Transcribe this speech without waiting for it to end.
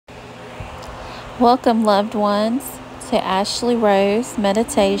Welcome, loved ones, to Ashley Rose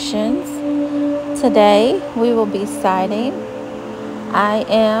Meditations. Today we will be citing I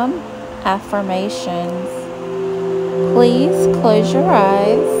Am Affirmations. Please close your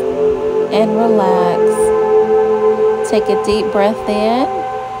eyes and relax. Take a deep breath in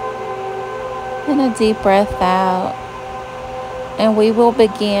and a deep breath out. And we will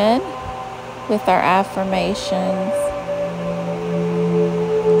begin with our affirmations.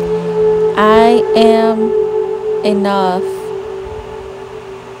 I am enough.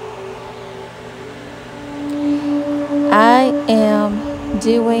 I am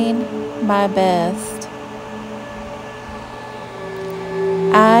doing my best.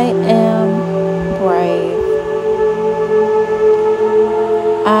 I am brave.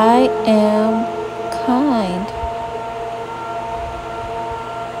 I am kind.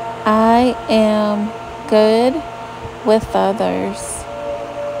 I am good with others.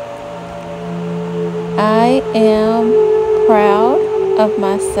 I am proud of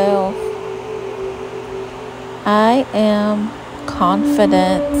myself. I am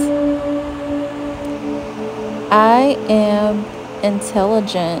confident. I am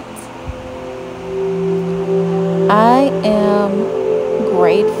intelligent. I am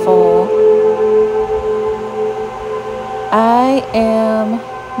grateful. I am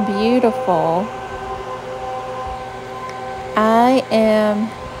beautiful. I am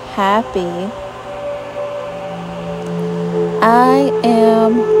happy. I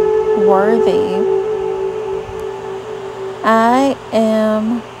am worthy. I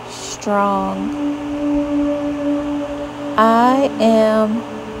am strong. I am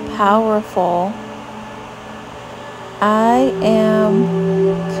powerful. I am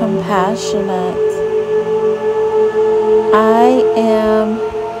compassionate. I am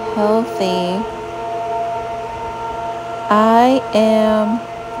healthy. I am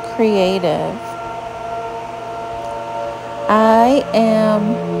creative. I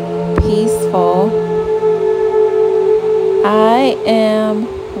am peaceful. I am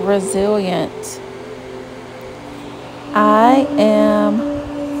resilient. I am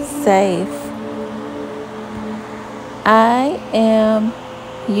safe. I am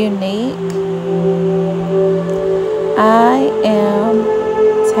unique. I am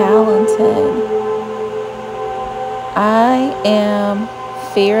talented. I am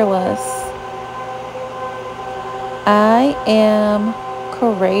fearless. I am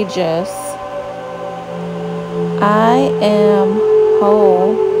courageous. I am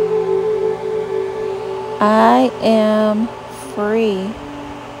whole. I am free.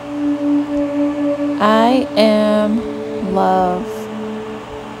 I am love.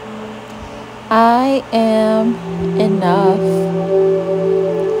 I am enough.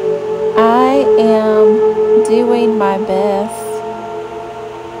 I am doing my best.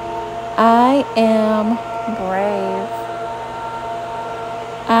 I am brave.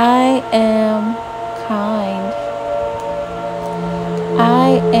 I am kind. I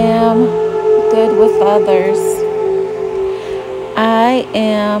am good with others. I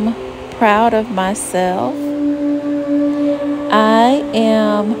am proud of myself. I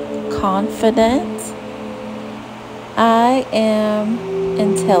am confident. I am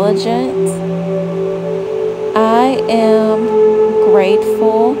intelligent. I am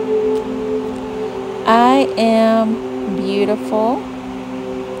grateful. I am beautiful.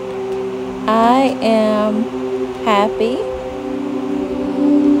 I am happy.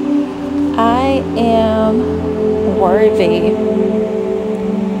 I am worthy.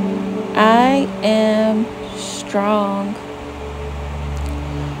 I am strong.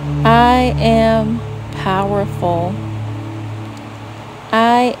 I am powerful.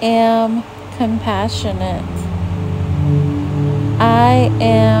 I am compassionate. I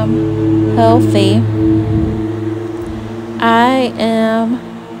am healthy. I am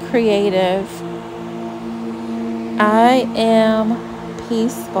creative. I am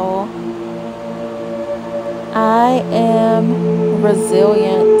peaceful. I am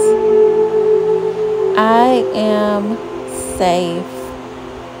resilient. I am safe.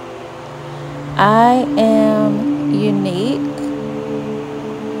 I am unique.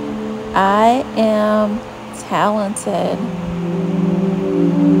 I am talented.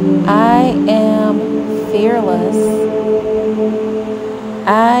 I am fearless.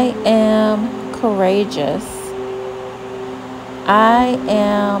 I am courageous. I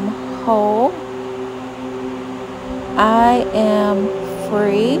am whole. I am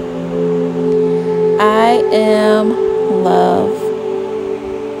free. I am love.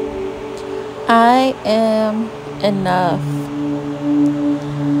 I am enough.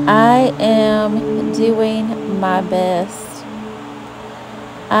 I am doing my best.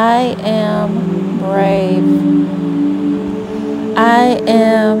 I am brave. I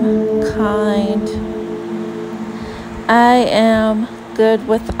am kind. I am good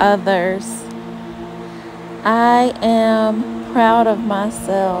with others. I am proud of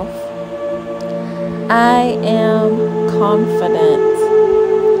myself. I am confident.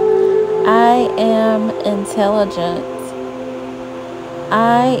 I am intelligent.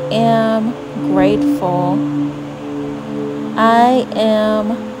 I am grateful. I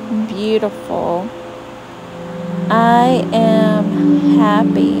am beautiful. I am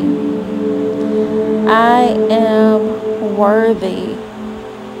happy. I am worthy.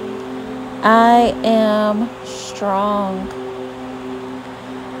 I am strong.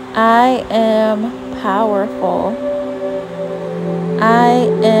 I am powerful. I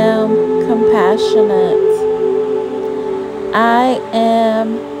am compassionate. I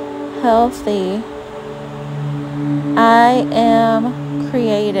am healthy. I am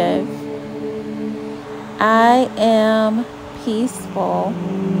creative. I am peaceful.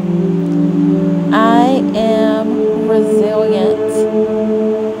 I am resilient.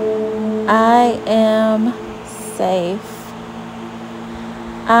 I am safe.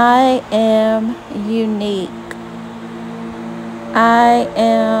 I am unique. I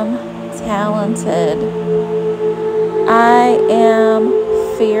am talented. I am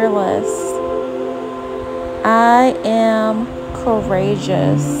fearless. I am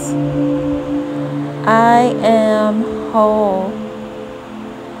courageous. I am whole.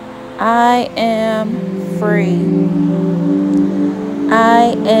 I am free.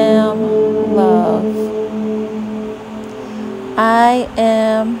 I am love. I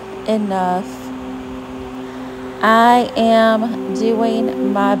am enough. I am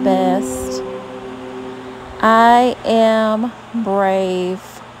doing my best. I am brave.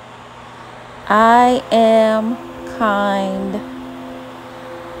 I am kind.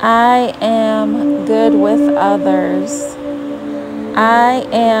 I am good with others. I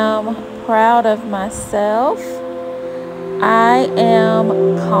am proud of myself. I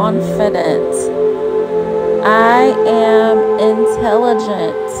am confident. I am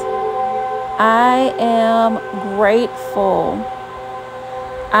intelligent. I am grateful.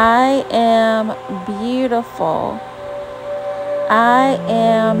 I am beautiful. I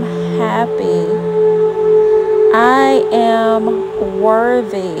am happy. I am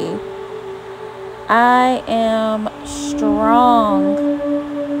worthy. I am strong.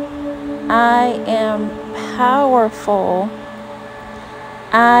 I am powerful.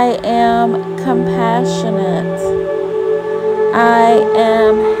 I am compassionate. I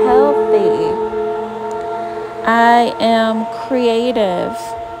am healthy. I am creative.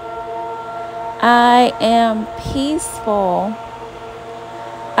 I am peaceful.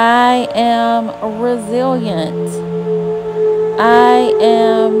 I am resilient. I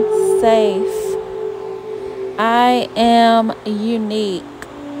am safe. I am unique.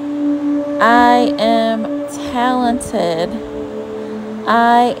 I am talented.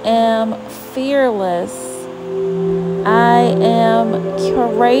 I am fearless. I am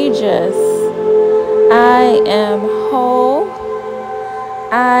courageous. I am whole.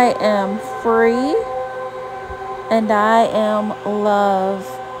 I am free. And I am love.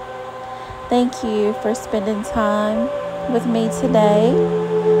 Thank you for spending time with me today.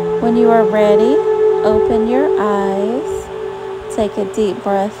 When you are ready, open your eyes. Take a deep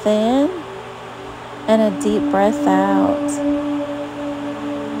breath in and a deep breath out.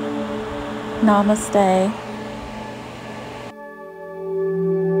 Namaste.